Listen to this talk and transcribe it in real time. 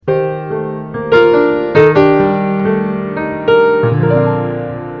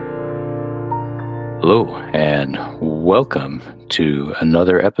Hello, and welcome to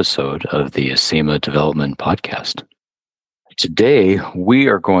another episode of the Acima Development Podcast. Today, we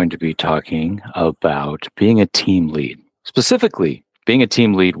are going to be talking about being a team lead. Specifically, being a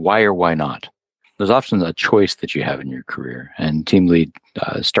team lead, why or why not? There's often a choice that you have in your career, and team lead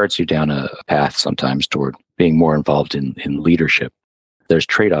starts you down a path sometimes toward being more involved in leadership. There's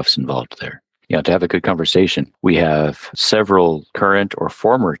trade-offs involved there. To have a good conversation, we have several current or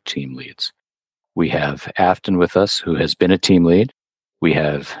former team leads. We have Afton with us, who has been a team lead. We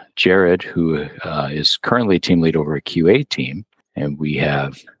have Jared, who is currently a team lead over a QA team. And we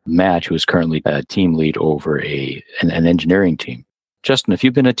have Matt, who is currently a team lead over an engineering team. Justin, have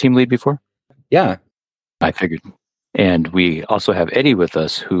you been a team lead before? Yeah. I figured. And we also have Eddy with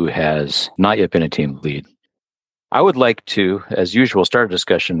us, who has not yet been a team lead. I would like to, as usual, start a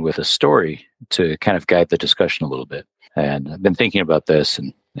discussion with a story to kind of guide the discussion a little bit. And I've been thinking about this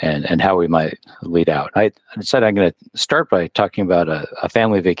and how we might lead out. I decided I'm going to start by talking about a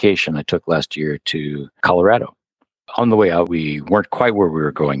family vacation I took last year to Colorado. On the way out, we weren't quite where we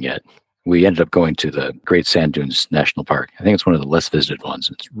were going yet. We ended up going to the Great Sand Dunes National Park. I think it's one of the less visited ones.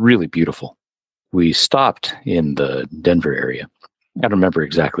 It's really beautiful. We stopped in the Denver area. I don't remember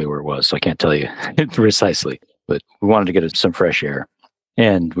exactly where it was, so I can't tell you precisely. But we wanted to get some fresh air,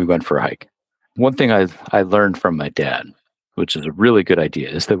 and we went for a hike. One thing I learned from my dad, which is a really good idea,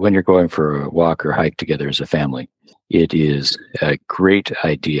 is that when you're going for a walk or hike together as a family, it is a great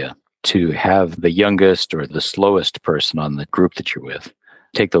idea to have the youngest or the slowest person on the group that you're with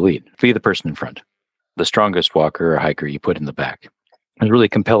take the lead, be the person in front. The strongest walker or hiker you put in the back. There's really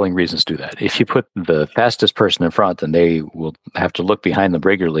compelling reasons to do that. If you put the fastest person in front, then they will have to look behind them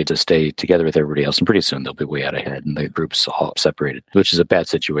regularly to stay together with everybody else. And pretty soon they'll be way out ahead and the group's all separated, which is a bad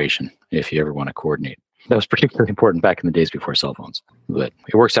situation if you ever want to coordinate. That was particularly important back in the days before cell phones. But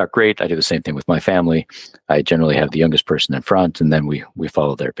it works out great. I do the same thing with my family. I generally have the youngest person in front, and then we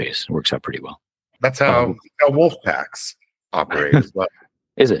follow their pace. It works out pretty well. That's how wolf packs operate as well.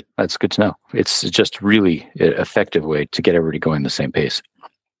 Is it? That's good to know. It's just really an effective way to get everybody going the same pace.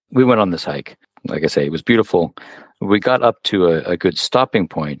 We went on this hike. Like I say, it was beautiful. We got up to a good stopping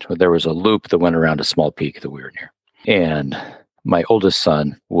point where there was a loop that went around a small peak that we were near. And my oldest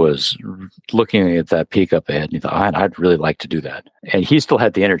son was looking at that peak up ahead, and he thought, I'd really like to do that. And he still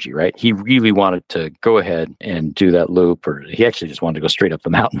had the energy, right? He really wanted to go ahead and do that loop, or he actually just wanted to go straight up the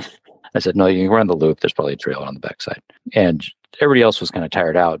mountain. I said, no, you can run the loop. There's probably a trail on the backside. And everybody else was kind of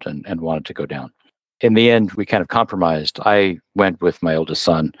tired out and wanted to go down. In the end, we kind of compromised. I went with my oldest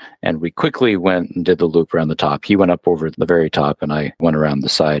son, and we quickly went and did the loop around the top. He went up over the very top, and I went around the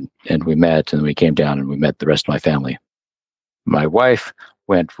side, and we met, and we came down, and we met the rest of my family. My wife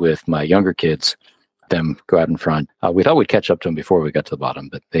went with my younger kids, them go out in front. We thought we'd catch up to them before we got to the bottom,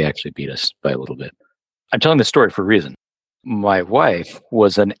 but they actually beat us by a little bit. I'm telling this story for a reason. My wife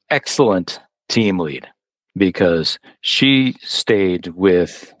was an excellent team lead because she stayed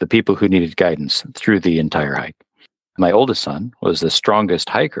with the people who needed guidance through the entire hike. My oldest son was the strongest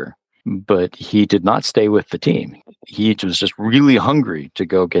hiker, but he did not stay with the team. He was just really hungry to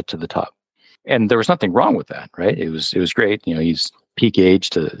go get to the top. And there was nothing wrong with that, right? It was great. He's peak age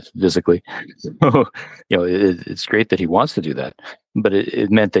physically. So, it's great that he wants to do that. But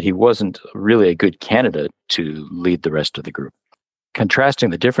it meant that he wasn't really a good candidate to lead the rest of the group. Contrasting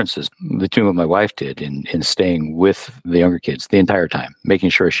the differences between what my wife did in staying with the younger kids the entire time,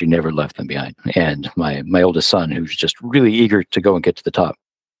 making sure she never left them behind. And my oldest son, who's just really eager to go and get to the top,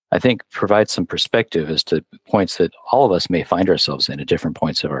 I think provides some perspective as to points that all of us may find ourselves in at different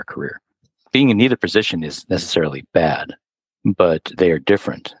points of our career. Being in neither position is necessarily bad, but they are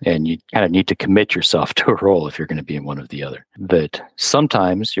different. And you kind of need to commit yourself to a role if you're going to be in one or the other. That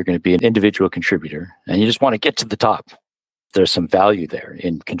sometimes you're going to be an individual contributor and you just want to get to the top. There's some value there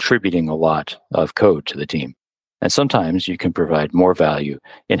in contributing a lot of code to the team. And sometimes you can provide more value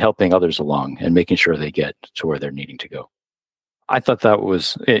in helping others along and making sure they get to where they're needing to go. I thought that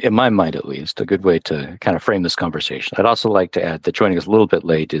was, in my mind at least, a good way to kind of frame this conversation. I'd also like to add that joining us a little bit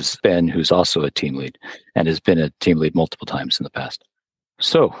late is Ben, who's also a team lead and has been a team lead multiple times in the past.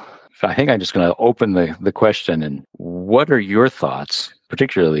 So I think I'm just going to open the question. And what are your thoughts,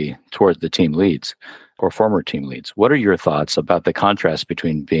 particularly toward the team leads or former team leads? What are your thoughts about the contrast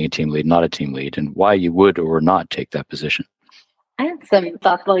between being a team lead and not a team lead, and why you would or not take that position? I had some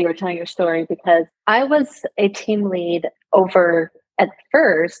thoughts while you were telling your story, because I was a team lead over, at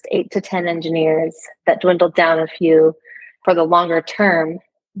first, 8 to 10 engineers that dwindled down a few for the longer term.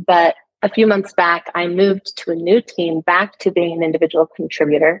 But a few months back, I moved to a new team, back to being an individual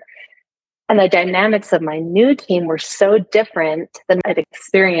contributor. And the dynamics of my new team were so different than I'd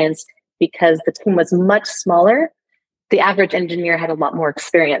experienced because the team was much smaller. The average engineer had a lot more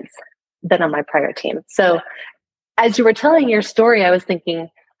experience than on my prior team. So as you were telling your story, I was thinking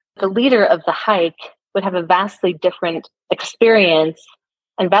the leader of the hike would have a vastly different experience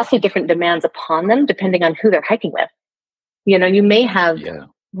and vastly different demands upon them depending on who they're hiking with. You know, you may have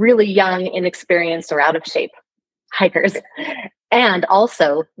really young, inexperienced, or out of shape hikers, and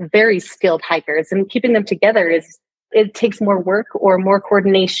also very skilled hikers. And keeping them together it takes more work or more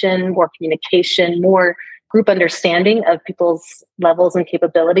coordination, more communication, more group understanding of people's levels and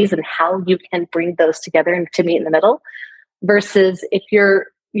capabilities and how you can bring those together and to meet in the middle. Versus if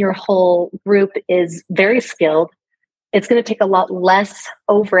your whole group is very skilled, it's going to take a lot less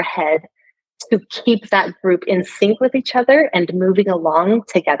overhead to keep that group in sync with each other and moving along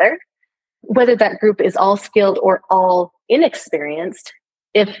together. Whether that group is all skilled or all inexperienced,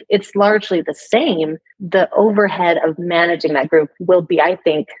 if it's largely the same, the overhead of managing that group will be, I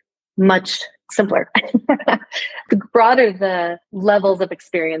think, much simpler. The broader the levels of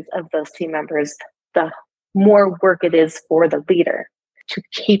experience of those team members, the more work it is for the leader to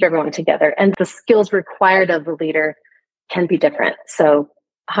keep everyone together. And the skills required of the leader can be different. So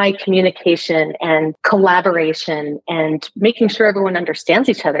high communication and collaboration and making sure everyone understands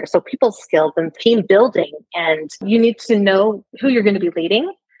each other. So people skills and team building. And you need to know who you're going to be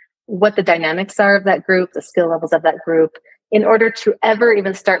leading, what the dynamics are of that group, the skill levels of that group, in order to ever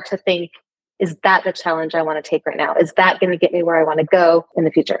even start to think, is that the challenge I want to take right now? Is that going to get me where I want to go in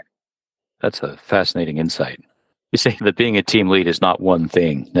the future? That's a fascinating insight. You say that being a team lead is not one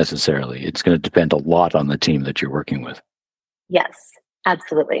thing necessarily. It's going to depend a lot on the team that you're working with. Yes,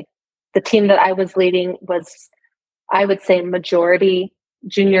 absolutely. The team that I was leading was, I would say, majority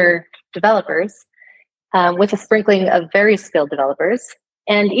junior developers with a sprinkling of very skilled developers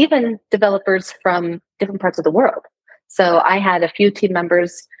and even developers from different parts of the world. So I had a few team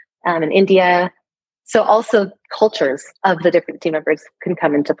members in India. So also cultures of the different team members can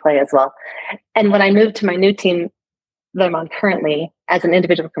come into play as well. And when I moved to my new team that I'm on currently as an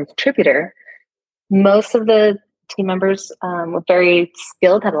individual contributor, most of the team members were very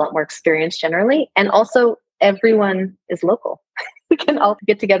skilled, had a lot more experience generally. And also everyone is local. We can all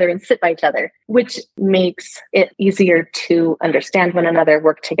get together and sit by each other, which makes it easier to understand one another,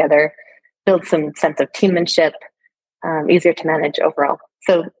 work together, build some sense of teammanship, easier to manage overall.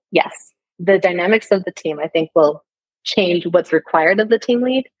 So yes, the dynamics of the team, I think, will change what's required of the team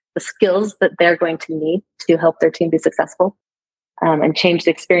lead, the skills that they're going to need to help their team be successful, and change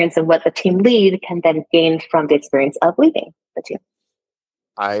the experience of what the team lead can then gain from the experience of leading the team.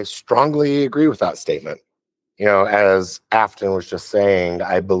 I strongly agree with that statement. You know, as Afton was just saying,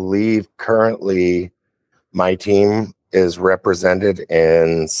 I believe currently my team is represented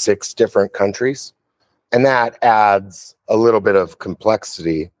in 6 different countries. And that adds a little bit of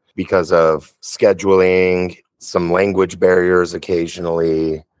complexity because of scheduling, some language barriers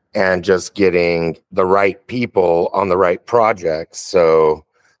occasionally, and just getting the right people on the right projects so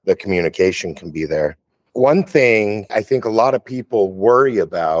the communication can be there. One thing I think a lot of people worry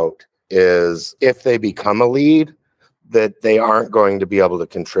about is if they become a lead, that they aren't going to be able to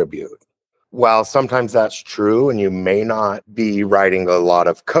contribute. While sometimes that's true, and you may not be writing a lot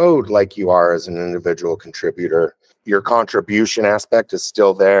of code like you are as an individual contributor, your contribution aspect is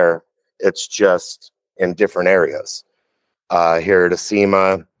still there. It's just in different areas. Here at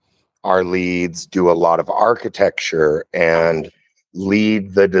Acima, our leads do a lot of architecture and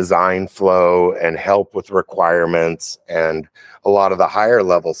lead the design flow and help with requirements and a lot of the higher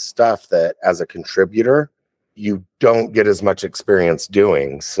level stuff that as a contributor, you don't get as much experience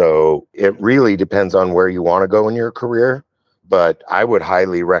doing. So it really depends on where you want to go in your career. But I would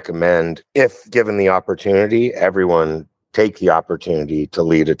highly recommend, if given the opportunity, everyone take the opportunity to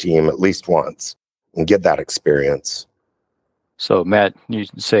lead a team at least once and get that experience. So Matt, you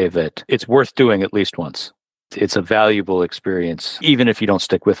say that it's worth doing at least once. It's a valuable experience, even if you don't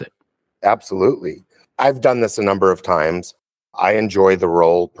stick with it. Absolutely. I've done this a number of times. I enjoy the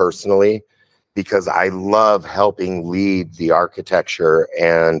role personally because I love helping lead the architecture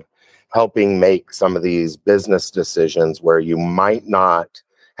and helping make some of these business decisions where you might not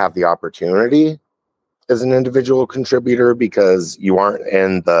have the opportunity as an individual contributor because you aren't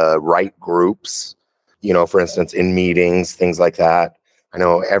in the right groups, you know, for instance, in meetings, things like that. I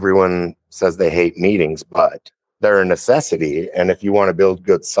know everyone says they hate meetings, but they're a necessity. And if you want to build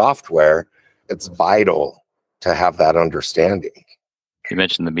good software, it's vital to have that understanding. You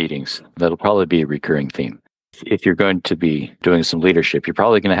mentioned the meetings. That'll probably be a recurring theme. If you're going to be doing some leadership, you're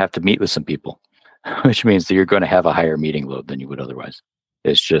probably going to have to meet with some people, which means that you're going to have a higher meeting load than you would otherwise.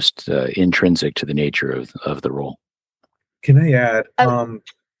 It's just intrinsic to the nature of the role. Can I add,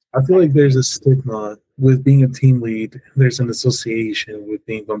 I feel like there's a stigma with being a team lead. There's an association with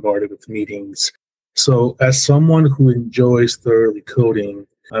being bombarded with meetings. So as someone who enjoys thoroughly coding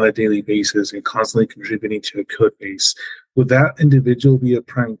on a daily basis and constantly contributing to a code base, would that individual be a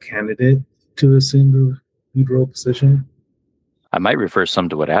prime candidate to assume the lead role position? I might refer some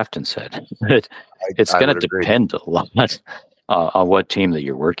to what Afton said. It's going to depend a lot on what team that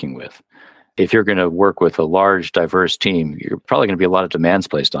you're working with. If you're going to work with a large, diverse team, you're probably going to be a lot of demands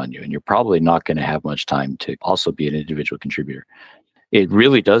placed on you, and you're probably not going to have much time to also be an individual contributor. It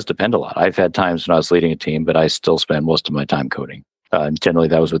really does depend a lot. I've had times when I was leading a team, but I still spend most of my time coding. Generally,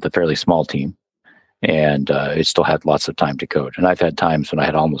 that was with a fairly small team, and it still had lots of time to code. And I've had times when I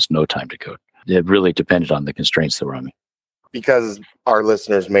had almost no time to code. It really depended on the constraints that were on me. Because our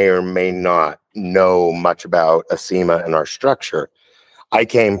listeners may or may not know much about Acima and our structure, I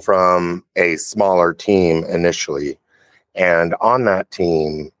came from a smaller team initially. And on that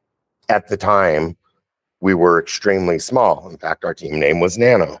team, at the time, we were extremely small. In fact, our team name was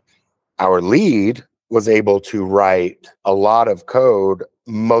Nano. Our lead was able to write a lot of code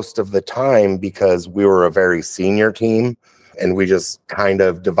most of the time because we were a very senior team and we just kind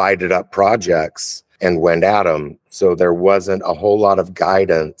of divided up projects and went at them. So there wasn't a whole lot of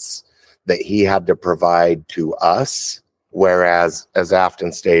guidance that he had to provide to us. Whereas, as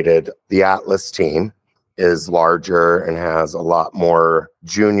Afton stated, the Atlas team is larger and has a lot more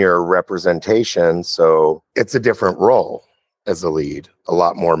junior representation. So it's a different role as a lead, a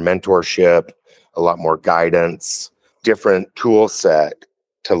lot more mentorship, a lot more guidance, different tool set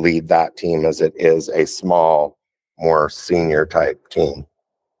to lead that team as it is a small, more senior type team.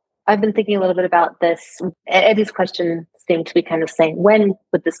 I've been thinking a little bit about this. Eddy's question seemed to be kind of saying, when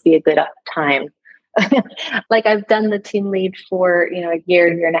would this be a good time? Like I've done the team lead for, a year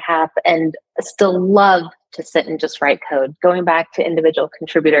and a half, and I still love to sit and just write code. Going back to individual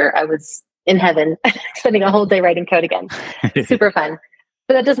contributor, I was in heaven, spending a whole day writing code again. Super fun.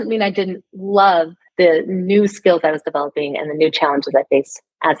 But that doesn't mean I didn't love the new skills I was developing and the new challenges I faced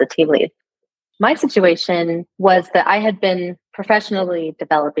as a team lead. My situation was that I had been professionally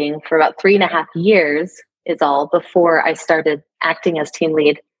developing for about 3.5 years is all before I started acting as team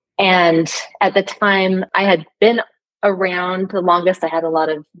lead. And at the time, I had been around the longest. I had a lot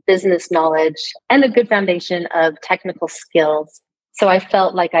of business knowledge and a good foundation of technical skills. So I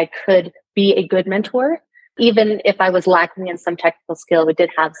felt like I could be a good mentor. Even if I was lacking in some technical skill, we did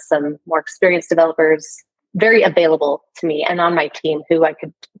have some more experienced developers very available to me and on my team who I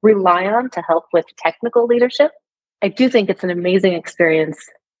could rely on to help with technical leadership. I do think it's an amazing experience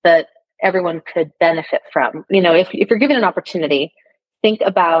that everyone could benefit from. If you're given an opportunity, think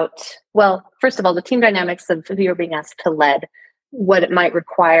about, well, first of all, the team dynamics of who you're being asked to lead, what it might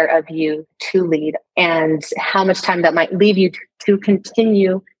require of you to lead, and how much time that might leave you to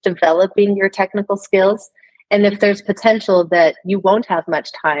continue developing your technical skills. And if there's potential that you won't have much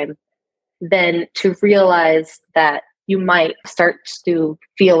time, then to realize that you might start to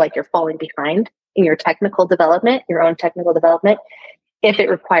feel like you're falling behind in your technical development, your own technical development, if it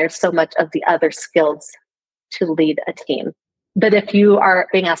requires so much of the other skills to lead a team. But if you are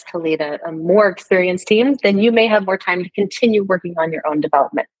being asked to lead a more experienced team, then you may have more time to continue working on your own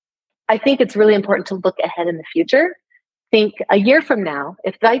development. I think it's really important to look ahead in the future. Think a year from now,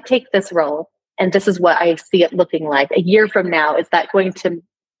 if I take this role and this is what I see it looking like, a year from now, is that going to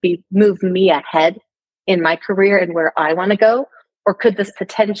move me ahead in my career and where I want to go? Or could this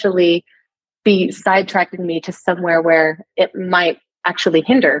potentially be sidetracking me to somewhere where it might actually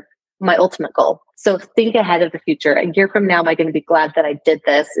hinder my ultimate goal? So think ahead of the future. A year from now, am I going to be glad that I did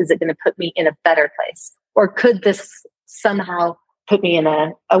this? Is it going to put me in a better place? Or could this somehow put me in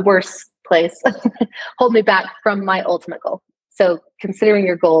a worse place, hold me back from my ultimate goal? So considering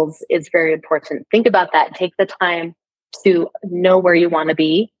your goals is very important. Think about that. Take the time to know where you want to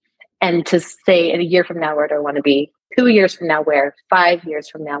be and to say, in a year from now, where do I want to be? 2 years from now, where? 5 years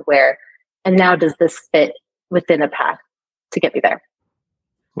from now, where? And now does this fit within a path to get me there?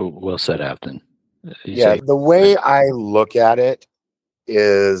 Well said, Afton. The way I look at it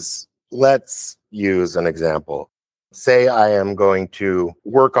is, let's use an example. Say I am going to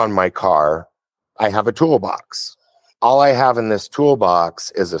work on my car. I have a toolbox. All I have in this toolbox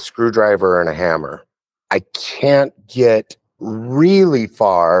is a screwdriver and a hammer. I can't get really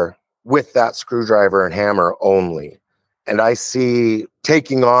far with that screwdriver and hammer only. And I see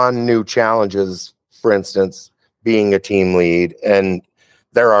taking on new challenges, for instance, being a team lead, and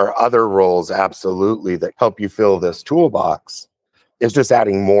there are other roles absolutely that help you fill this toolbox. It's just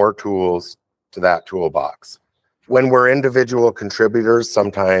adding more tools to that toolbox. When we're individual contributors,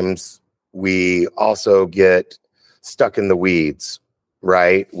 sometimes we also get stuck in the weeds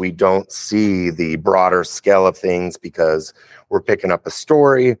right? We don't see the broader scale of things because we're picking up a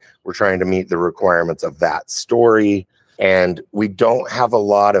story. We're trying to meet the requirements of that story. And we don't have a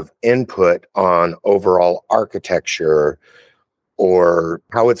lot of input on overall architecture or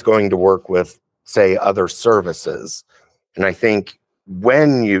how it's going to work with, say, other services. And I think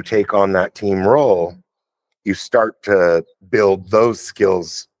when you take on that team role, you start to build those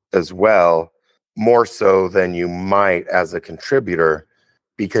skills as well, more so than you might as a contributor,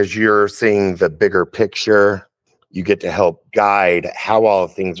 because you're seeing the bigger picture. You get to help guide how all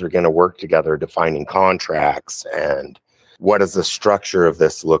things are going to work together, defining contracts and what does the structure of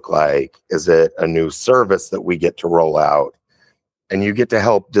this look like? Is it a new service that we get to roll out? And you get to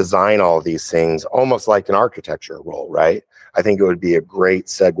help design all these things almost like an architecture role, right? I think it would be a great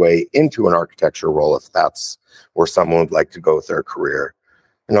segue into an architecture role if that's where someone would like to go with their career.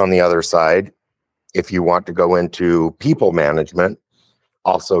 And on the other side, if you want to go into people management,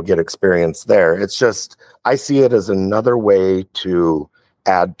 also get experience there. It's just, I see it as another way to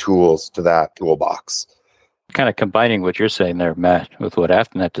add tools to that toolbox. Kind of combining what you're saying there, Matt, with what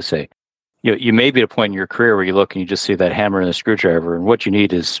Afton had to say. You may be at a point in your career where you look and you just see that hammer and a screwdriver, and what you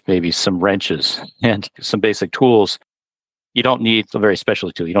need is maybe some wrenches and some basic tools. You don't need a very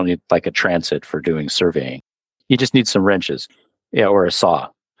specialty tool. You don't need like a transit for doing surveying. You just need some wrenches, or a saw.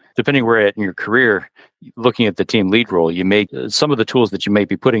 Depending where you're at in your career, looking at the team lead role, some of the tools that you may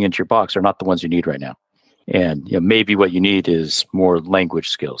be putting into your box are not the ones you need right now. And maybe what you need is more language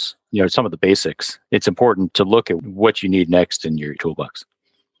skills. Some of the basics. It's important to look at what you need next in your toolbox.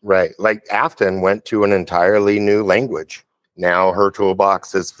 Right. Like Afton went to an entirely new language. Now her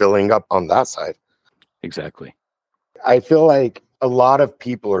toolbox is filling up on that side. Exactly. I feel like a lot of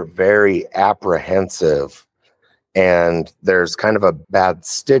people are very apprehensive, and there's kind of a bad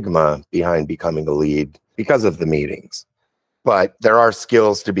stigma behind becoming a lead because of the meetings. But there are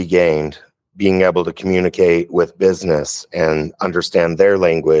skills to be gained, being able to communicate with business and understand their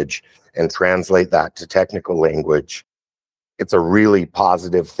language and translate that to technical language. It's a really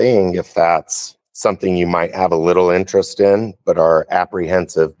positive thing if that's something you might have a little interest in, but are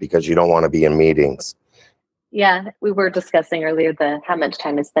apprehensive because you don't want to be in meetings. Yeah, we were discussing earlier how much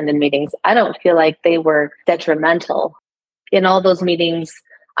time I spend in meetings. I don't feel like they were detrimental. In all those meetings,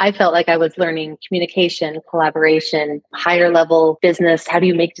 I felt like I was learning communication, collaboration, higher level business. How do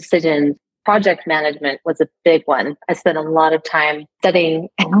you make decisions? Project management was a big one. I spent a lot of time studying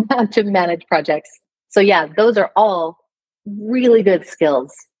how to manage projects. So yeah, those are all really good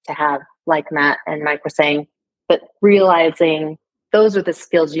skills to have, like Matt and Mike were saying, but realizing those are the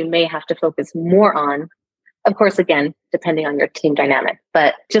skills you may have to focus more on. Of course, again, depending on your team dynamic,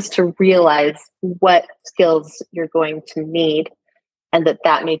 but just to realize what skills you're going to need and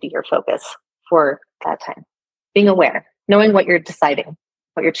that may be your focus for that time. Being aware, knowing what you're deciding,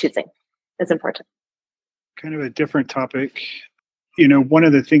 what you're choosing is important. Kind of a different topic. One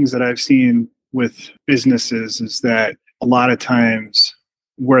of the things that I've seen with businesses is that a lot of times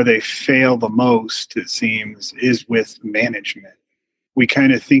where they fail the most, it seems, is with management. We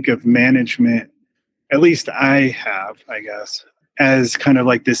kind of think of management, at least I have, I guess, as kind of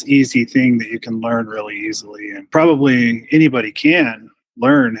like this easy thing that you can learn really easily. And probably anybody can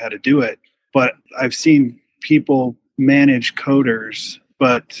learn how to do it. But I've seen people manage coders,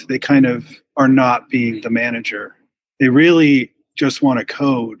 but they kind of are not being the manager. They really just want to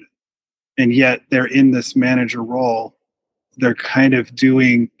code. And yet they're in this manager role. They're kind of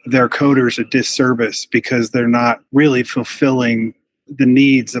doing their coders a disservice because they're not really fulfilling the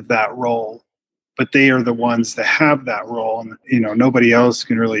needs of that role. But they are the ones that have that role, and nobody else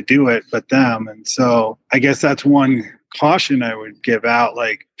can really do it but them. And so I guess that's one caution I would give out.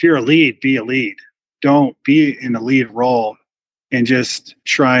 Like, if you're a lead, be a lead. Don't be in a lead role and just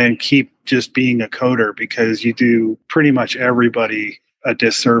try and keep just being a coder, because you do pretty much everybody a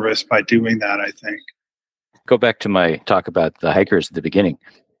disservice by doing that, I think. Go back to my talk about the hikers at the beginning.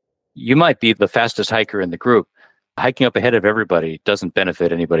 You might be the fastest hiker in the group. Hiking up ahead of everybody doesn't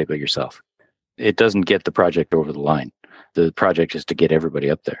benefit anybody but yourself. It doesn't get the project over the line. The project is to get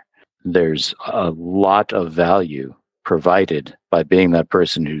everybody up there. There's a lot of value provided by being that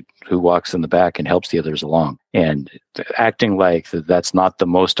person who walks in the back and helps the others along. And acting like that's not the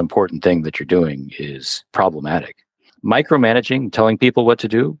most important thing that you're doing is problematic. Micromanaging, telling people what to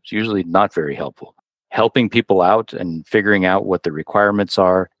do, is usually not very helpful. Helping people out and figuring out what the requirements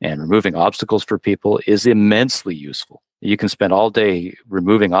are and removing obstacles for people is immensely useful. You can spend all day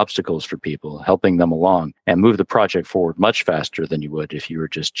removing obstacles for people, helping them along, and move the project forward much faster than you would if you were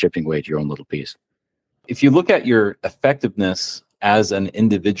just chipping away at your own little piece. If you look at your effectiveness as an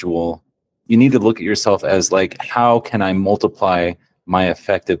individual, you need to look at yourself as like, how can I multiply my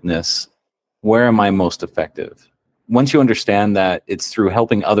effectiveness, where am I most effective? Once you understand that it's through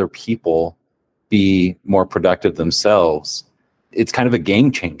helping other people be more productive themselves, it's kind of a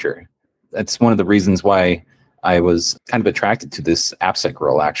game changer. That's one of the reasons why I was kind of attracted to this AppSec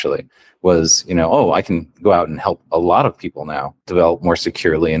role, actually, was, I can go out and help a lot of people now develop more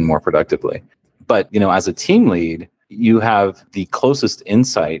securely and more productively. But, as a team lead, you have the closest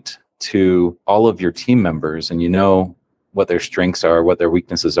insight to all of your team members, and you know what their strengths are, what their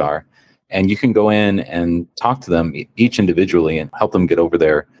weaknesses are. And you can go in and talk to them each individually and help them get over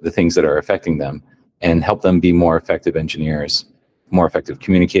the things that are affecting them and help them be more effective engineers, more effective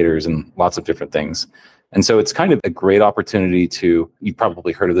communicators, and lots of different things. And so it's kind of a great opportunity to, you've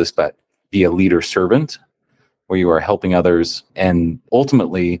probably heard of this, but be a leader servant, where you are helping others. And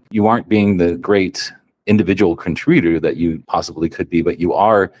ultimately, you aren't being the great individual contributor that you possibly could be, but you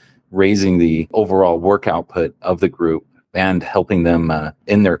are raising the overall work output of the group and helping them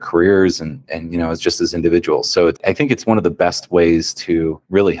in their careers and as just as individuals. So I think it's one of the best ways to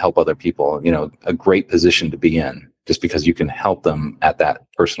really help other people, a great position to be in, just because you can help them at that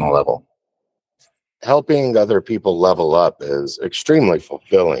personal level. Helping other people level up is extremely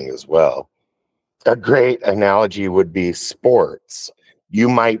fulfilling as well. A great analogy would be sports. You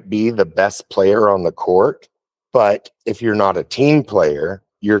might be the best player on the court, but if you're not a team player,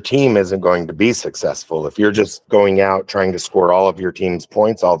 your team isn't going to be successful. If you're just going out trying to score all of your team's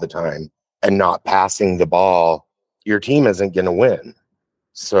points all the time and not passing the ball, your team isn't going to win.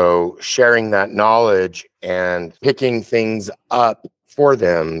 So sharing that knowledge and picking things up for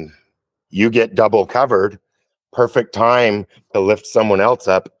them, you get double covered. Perfect time to lift someone else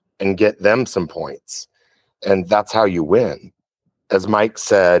up and get them some points. And that's how you win. As Mike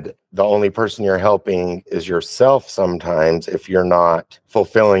said, the only person you're helping is yourself sometimes. If you're not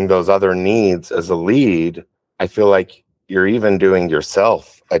fulfilling those other needs as a lead, I feel like you're even doing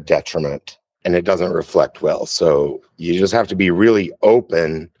yourself a detriment and it doesn't reflect well. So you just have to be really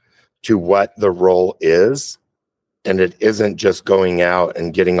open to what the role is. And it isn't just going out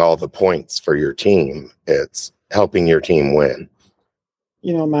and getting all the points for your team. It's helping your team win.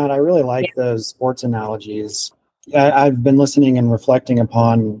 Matt, I really like those sports analogies. I've been listening and reflecting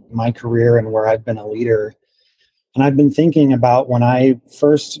upon my career and where I've been a leader. And I've been thinking about when I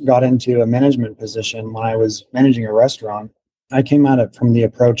first got into a management position, when I was managing a restaurant, I came at it from the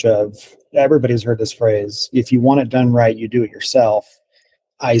approach of, everybody's heard this phrase, if you want it done right, you do it yourself.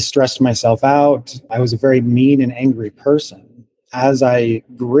 I stressed myself out. I was a very mean and angry person. As I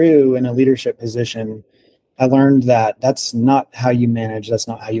grew in a leadership position, I learned that that's not how you manage. That's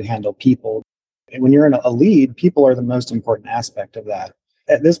not how you handle people. When you're in a lead, people are the most important aspect of that.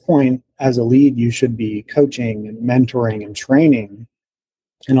 At this point, as a lead, you should be coaching and mentoring and training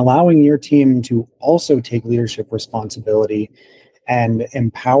and allowing your team to also take leadership responsibility and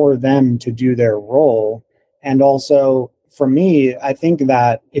empower them to do their role. And also, for me, I think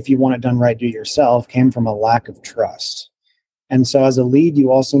that if you want it done right, do it yourself came from a lack of trust. And so as a lead, you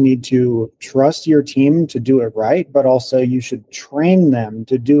also need to trust your team to do it right, but also you should train them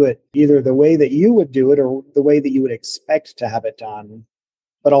to do it either the way that you would do it or the way that you would expect to have it done,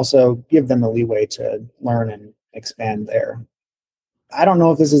 but also give them the leeway to learn and expand there. I don't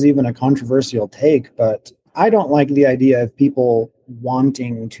know if this is even a controversial take, but I don't like the idea of people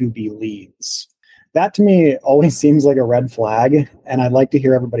wanting to be leads. That to me always seems like a red flag, and I'd like to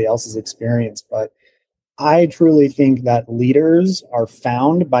hear everybody else's experience, but I truly think that leaders are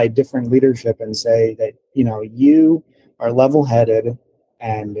found by different leadership and say that, you are level-headed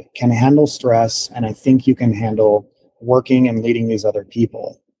and can handle stress, and I think you can handle working and leading these other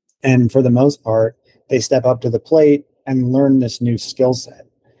people. And for the most part, they step up to the plate and learn this new skill set.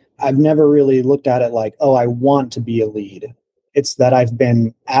 I've never really looked at it like, I want to be a lead. It's that I've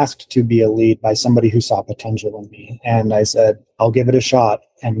been asked to be a lead by somebody who saw potential in me. And I said, I'll give it a shot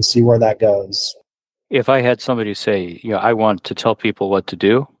and see where that goes. If I had somebody say, I want to tell people what to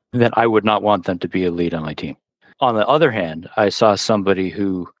do, then I would not want them to be a lead on my team. On the other hand, I saw somebody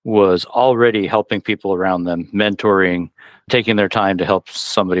who was already helping people around them, mentoring, taking their time to help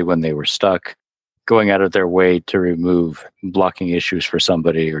somebody when they were stuck, going out of their way to remove blocking issues for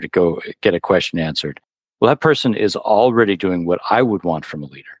somebody or to go get a question answered. Well, that person is already doing what I would want from a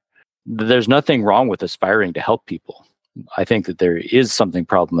leader. There's nothing wrong with aspiring to help people. I think that there is something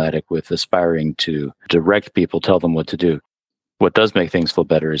problematic with aspiring to direct people, tell them what to do. What does make things feel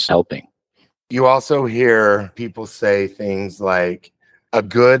better is helping. You also hear people say things like, a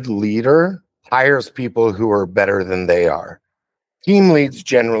good leader hires people who are better than they are. Team leads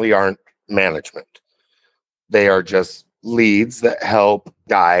generally aren't management. They are just leads that help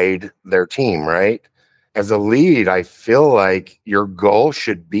guide their team, right? As a lead, I feel like your goal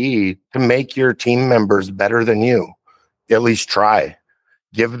should be to make your team members better than you. At least try.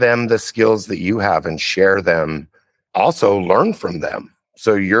 Give them the skills that you have and share them. Also learn from them.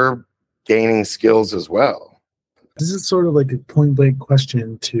 So you're gaining skills as well. This is sort of like a point blank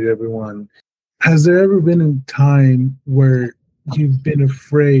question to everyone. Has there ever been a time where you've been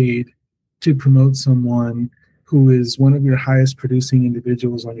afraid to promote someone who is one of your highest producing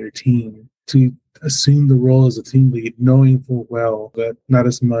individuals on your team to assume the role as a team lead, knowing full well that not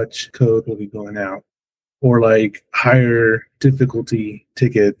as much code will be going out, or like higher difficulty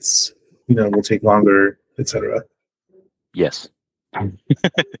tickets, will take longer, etc.? Yes.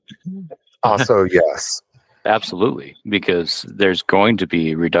 Also, yes. Absolutely, because there's going to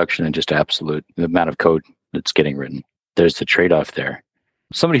be a reduction in just absolute the amount of code that's getting written. There's the trade-off there.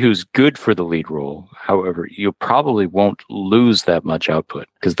 Somebody who's good for the lead role, however, you probably won't lose that much output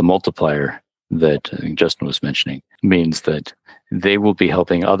because the multiplier that I think Justin was mentioning means that they will be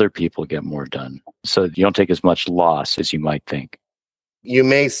helping other people get more done. So you don't take as much loss as you might think. You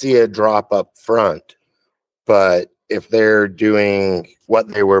may see a drop up front, but if they're doing what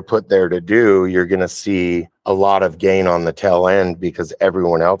they were put there to do, you're going to see a lot of gain on the tail end because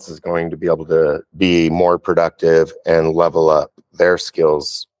everyone else is going to be able to be more productive and level up their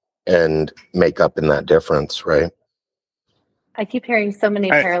skills and make up in that difference, right? I keep hearing so many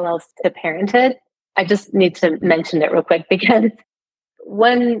parallels to parenthood. I just need to mention it real quick because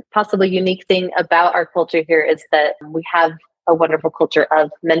one possibly unique thing about our culture here is that we have a wonderful culture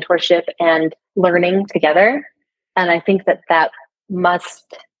of mentorship and learning together. And I think that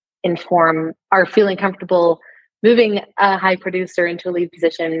must inform our feeling comfortable moving a high producer into a lead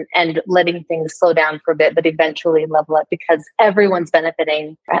position and letting things slow down for a bit, but eventually level up because everyone's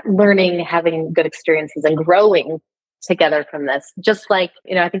benefiting, learning, having good experiences and growing together from this. Just like,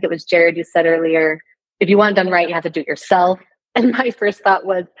 I think it was Jared who said earlier, if you want it done right, you have to do it yourself. And my first thought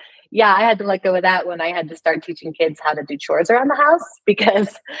was, yeah, I had to let go of that when I had to start teaching kids how to do chores around the house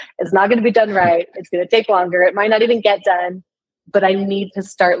because it's not going to be done right. It's going to take longer. It might not even get done, but I need to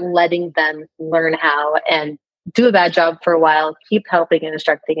start letting them learn how and do a bad job for a while, keep helping and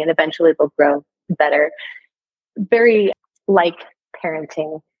instructing, and eventually they'll grow better. Very like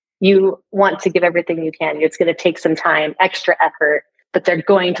parenting. You want to give everything you can. It's going to take some time, extra effort, but they're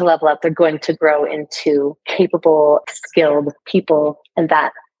going to level up. They're going to grow into capable, skilled people. And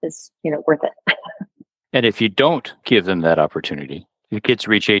that is, worth it. And if you don't give them that opportunity, the kids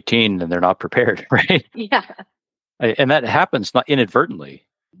reach 18 and they're not prepared, right? Yeah. And that happens not inadvertently.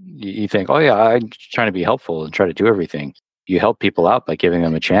 You think, oh yeah, I'm trying to be helpful and try to do everything. You help people out by giving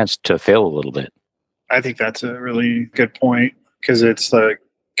them a chance to fail a little bit. I think that's a really good point because it's like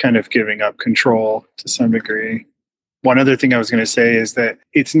kind of giving up control to some degree. One other thing I was going to say is that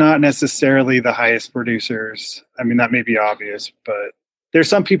it's not necessarily the highest producers. I mean, that may be obvious, but there's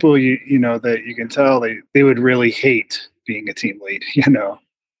some people, you know, that you can tell they would really hate being a team lead,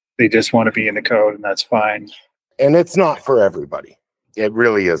 They just want to be in the code and that's fine. And it's not for everybody. It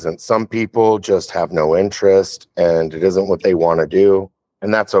really isn't. Some people just have no interest and it isn't what they want to do.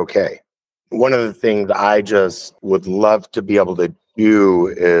 And that's okay. One of the things I just would love to be able to do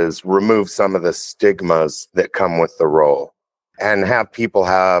is remove some of the stigmas that come with the role and have people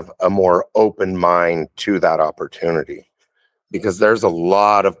have a more open mind to that opportunity. Because there's a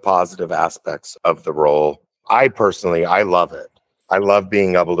lot of positive aspects of the role. I love it. I love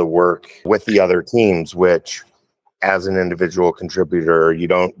being able to work with the other teams, which as an individual contributor, you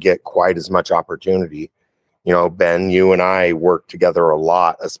don't get quite as much opportunity. Ben, you and I work together a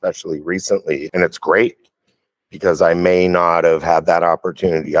lot, especially recently, and it's great because I may not have had that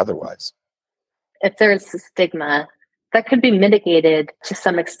opportunity otherwise. If there's a stigma, that could be mitigated to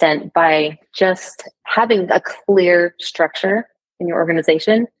some extent by just having a clear structure in your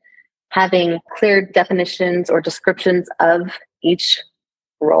organization, having clear definitions or descriptions of each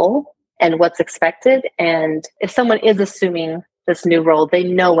role and what's expected. And if someone is assuming this new role, they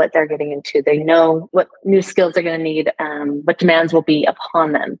know what they're getting into. They know what new skills they're going to need, what demands will be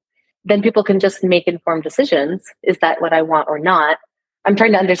upon them. Then people can just make informed decisions. Is that what I want or not? I'm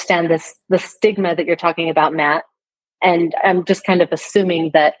trying to understand the stigma that you're talking about, Matt. And I'm just kind of assuming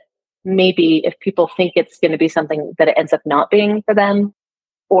that maybe if people think it's going to be something that it ends up not being for them,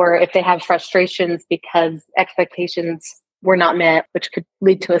 or if they have frustrations because expectations were not met, which could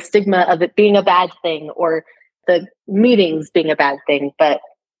lead to a stigma of it being a bad thing or the meetings being a bad thing. But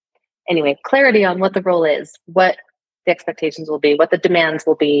anyway, clarity on what the role is, what the expectations will be, what the demands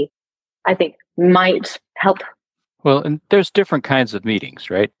will be, I think might help. Well, and there's different kinds of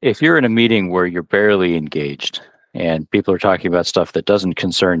meetings, right? If you're in a meeting where you're barely engaged, and people are talking about stuff that doesn't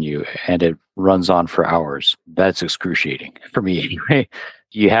concern you and it runs on for hours, that's excruciating for me anyway.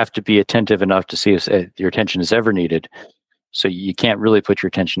 You have to be attentive enough to see if your attention is ever needed. So you can't really put your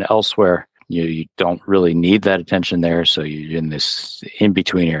attention elsewhere. You don't really need that attention there. So you're in this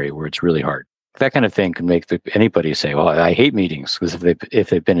in-between area where it's really hard. That kind of thing can make anybody say, well, I hate meetings, because if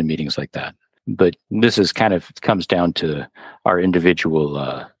they've been in meetings like that. But this is kind of comes down to our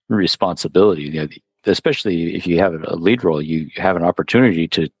individual responsibility. Especially if you have a lead role, you have an opportunity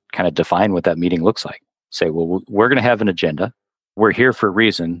to kind of define what that meeting looks like. Say, well, we're going to have an agenda. We're here for a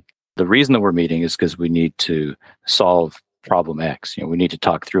reason. The reason that we're meeting is because we need to solve problem X. We need to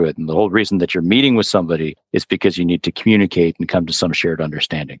talk through it. And the whole reason that you're meeting with somebody is because you need to communicate and come to some shared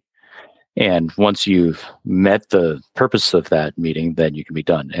understanding. And once you've met the purpose of that meeting, then you can be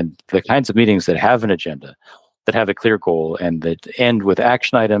done. And the kinds of meetings that have an agenda, that have a clear goal, and that end with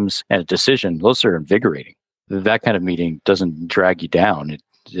action items and a decision, those are invigorating. That kind of meeting doesn't drag you down.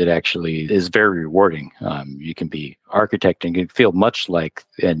 It actually is very rewarding. You can be architecting, you feel much like,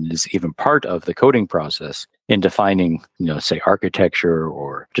 and is even part of the coding process in defining, say architecture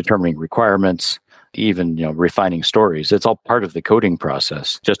or determining requirements, even, refining stories. It's all part of the coding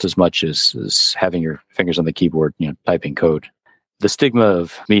process, just as much as having your fingers on the keyboard, typing code. The stigma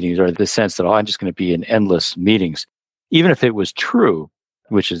of meetings, or the sense that, I'm just going to be in endless meetings, even if it was true,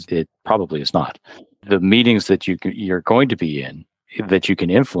 which is it probably is not. The meetings that you're going to be in, that you can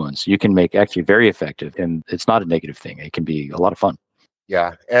influence, you can make actually very effective. And it's not a negative thing. It can be a lot of fun.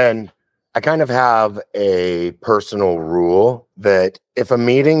 Yeah. And I kind of have a personal rule that if a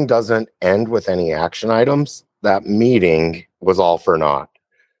meeting doesn't end with any action items, that meeting was all for naught.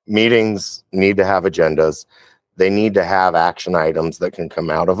 Meetings need to have agendas. They need to have action items that can come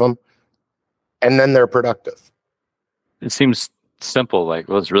out of them. And then they're productive. It seems simple, like,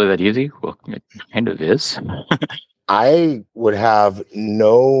 well, it's really that easy? Well, it kind of is. I would have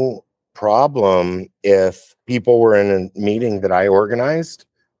no problem if people were in a meeting that I organized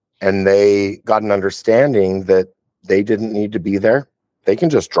and they got an understanding that they didn't need to be there. They can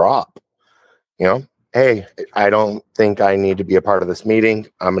just drop, hey, I don't think I need to be a part of this meeting.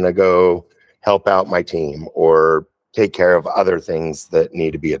 I'm going to go help out my team or take care of other things that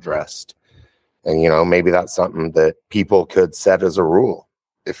need to be addressed. And, maybe that's something that people could set as a rule.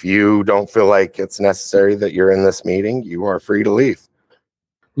 If you don't feel like it's necessary that you're in this meeting, you are free to leave.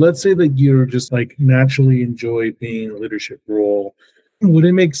 Let's say that you're just naturally enjoy being in a leadership role. Would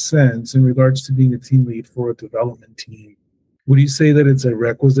it make sense in regards to being a team lead for a development team? Would you say that it's a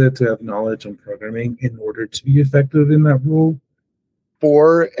requisite to have knowledge on programming in order to be effective in that role?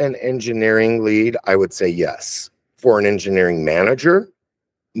 For an engineering lead, I would say yes. For an engineering manager,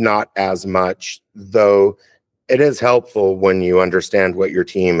 not as much, though it is helpful when you understand what your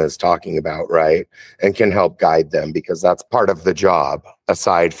team is talking about, right? And can help guide them, because that's part of the job,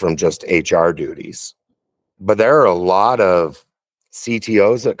 aside from just HR duties. But there are a lot of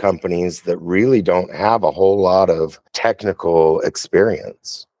CTOs at companies that really don't have a whole lot of technical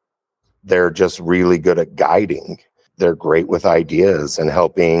experience. They're just really good at guiding. They're great with ideas and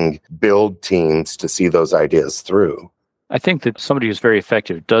helping build teams to see those ideas through. I think that somebody who's very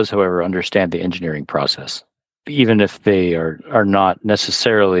effective does, however, understand the engineering process. Even if they are not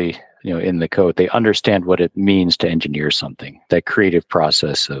necessarily, in the code, they understand what it means to engineer something, that creative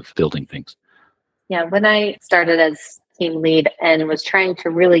process of building things. Yeah, when I started as team lead and was trying to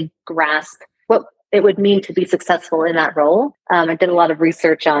really grasp what it would mean to be successful in that role, I did a lot of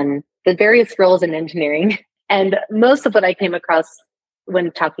research on the various roles in engineering. And most of what I came across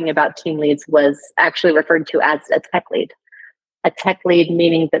when talking about team leads was actually referred to as a tech lead. A tech lead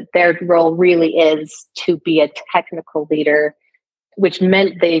meaning that their role really is to be a technical leader, which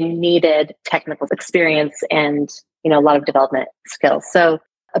meant they needed technical experience and, a lot of development skills. So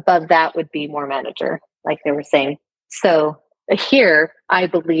above that would be more manager, like they were saying. So here, I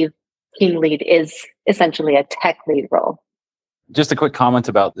believe team lead is essentially a tech lead role. Just a quick comment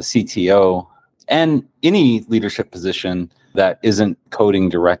about the CTO and any leadership position that isn't coding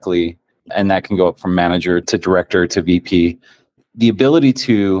directly, and that can go up from manager to director to VP. The ability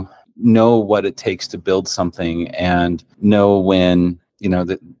to know what it takes to build something and know when,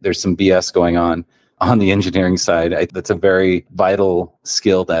 that there's some BS going on the engineering side, that's a very vital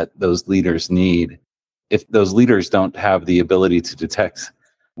skill that those leaders need. If those leaders don't have the ability to detect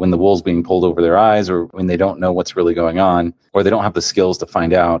when the wool's being pulled over their eyes, or when they don't know what's really going on, or they don't have the skills to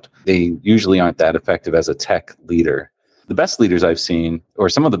find out, they usually aren't that effective as a tech leader. The best leaders I've seen, or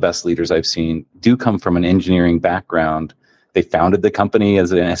some of the best leaders I've seen, do come from an engineering background. They founded the company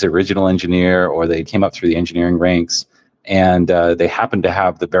as an original engineer, or they came up through the engineering ranks, and they happen to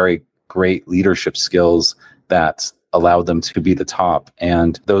have the very great leadership skills that allowed them to be the top.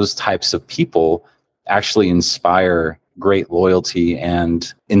 And those types of people actually inspire great loyalty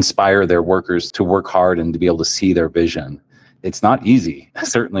and inspire their workers to work hard and to be able to see their vision. It's not easy,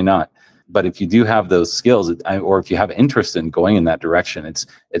 certainly not. But if you do have those skills, or if you have interest in going in that direction,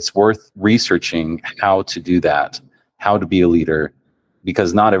 it's worth researching how to do that, how to be a leader,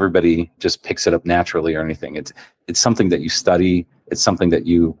 because not everybody just picks it up naturally or anything. It's something that you study. It's something that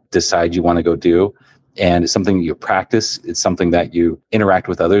you decide you want to go do. And it's something that you practice. It's something that you interact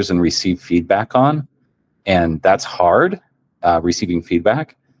with others and receive feedback on. And that's hard, receiving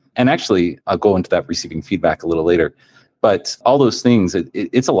feedback. And actually, I'll go into that receiving feedback a little later. But all those things,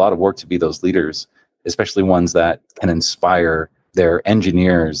 it's a lot of work to be those leaders, especially ones that can inspire their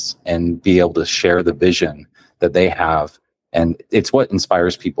engineers and be able to share the vision that they have. And it's what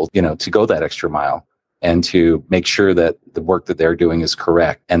inspires people, to go that extra mile and to make sure that the work that they're doing is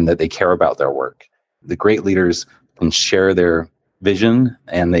correct and that they care about their work. The great leaders can share their vision,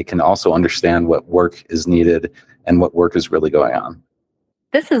 and they can also understand what work is needed and what work is really going on.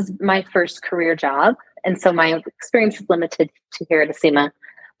 This is my first career job, and so my experience is limited to here at Acima.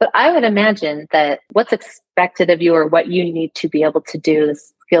 But I would imagine that what's expected of you or what you need to be able to do, the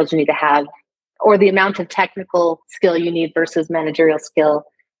skills you need to have, or the amount of technical skill you need versus managerial skill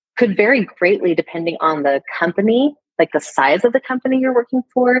could vary greatly depending on the company, like the size of the company you're working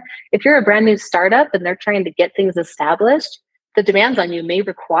for. If you're a brand new startup and they're trying to get things established, the demands on you may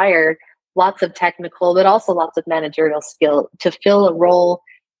require lots of technical, but also lots of managerial skill to fill a role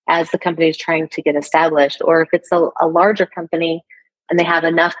as the company is trying to get established. Or if it's a larger company and they have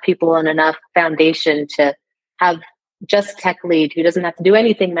enough people and enough foundation to have just tech lead who doesn't have to do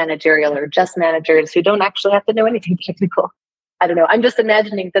anything managerial, or just managers who don't actually have to know anything technical. I don't know. I'm just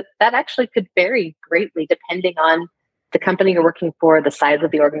imagining that actually could vary greatly depending on the company you're working for, the size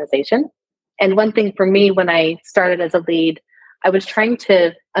of the organization. And one thing for me, when I started as a lead, I was trying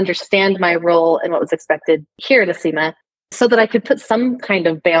to understand my role and what was expected here at Acima so that I could put some kind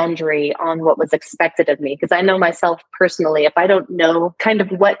of boundary on what was expected of me. Because I know myself personally, if I don't know kind of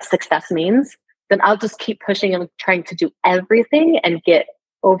what success means, then I'll just keep pushing and trying to do everything and get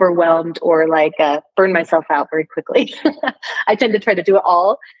overwhelmed or burn myself out very quickly. I tend to try to do it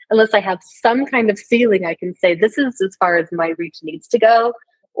all unless I have some kind of ceiling. I can say, this is as far as my reach needs to go,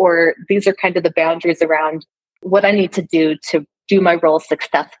 or these are kind of the boundaries around what I need to do my role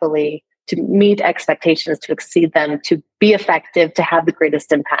successfully, to meet expectations, to exceed them, to be effective, to have the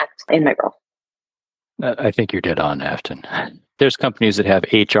greatest impact in my role. I think you're dead on, Afton. There's companies that have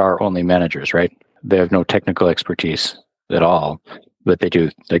HR only managers, right? They have no technical expertise at all, but they do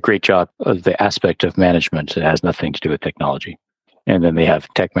a great job of the aspect of management that has nothing to do with technology. And then they have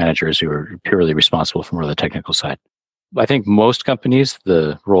tech managers who are purely responsible for more of the technical side. I think most companies,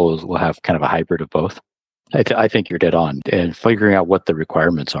 the roles will have kind of a hybrid of both. I think you're dead on. And figuring out what the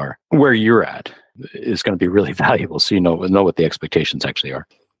requirements are, where you're at, is going to be really valuable, so you know what the expectations actually are.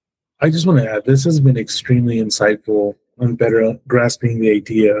 I just want to add, this has been extremely insightful on better grasping the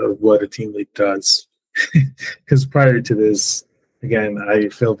idea of what a team lead does. Because prior to this, again, I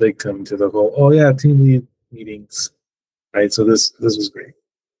fell victim to the whole, team lead meetings. Right. So this was great.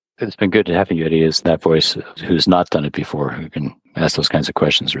 It's been good to have you, Eddy, as that voice who's not done it before, who can ask those kinds of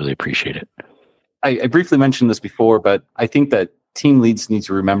questions. Really appreciate it. I briefly mentioned this before, but I think that team leads need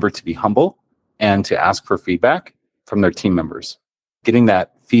to remember to be humble and to ask for feedback from their team members. Getting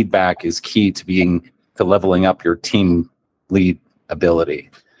that feedback is key to leveling up your team lead ability.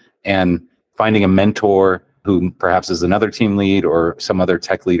 And finding a mentor who perhaps is another team lead or some other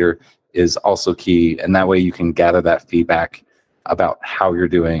tech leader is also key. And that way you can gather that feedback about how you're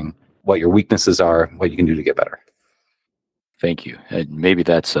doing, what your weaknesses are, what you can do to get better. Thank you. And maybe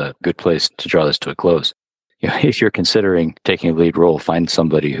that's a good place to draw this to a close. If you're considering taking a lead role, find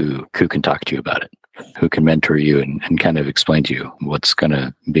somebody who can talk to you about it, who can mentor you and kind of explain to you what's going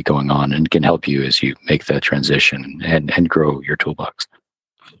to be going on and can help you as you make that transition and grow your toolbox.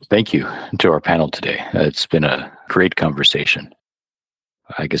 Thank you to our panel today. It's been a great conversation.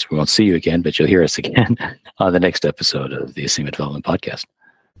 I guess we won't see you again, but you'll hear us again on the next episode of the Acima Development Podcast.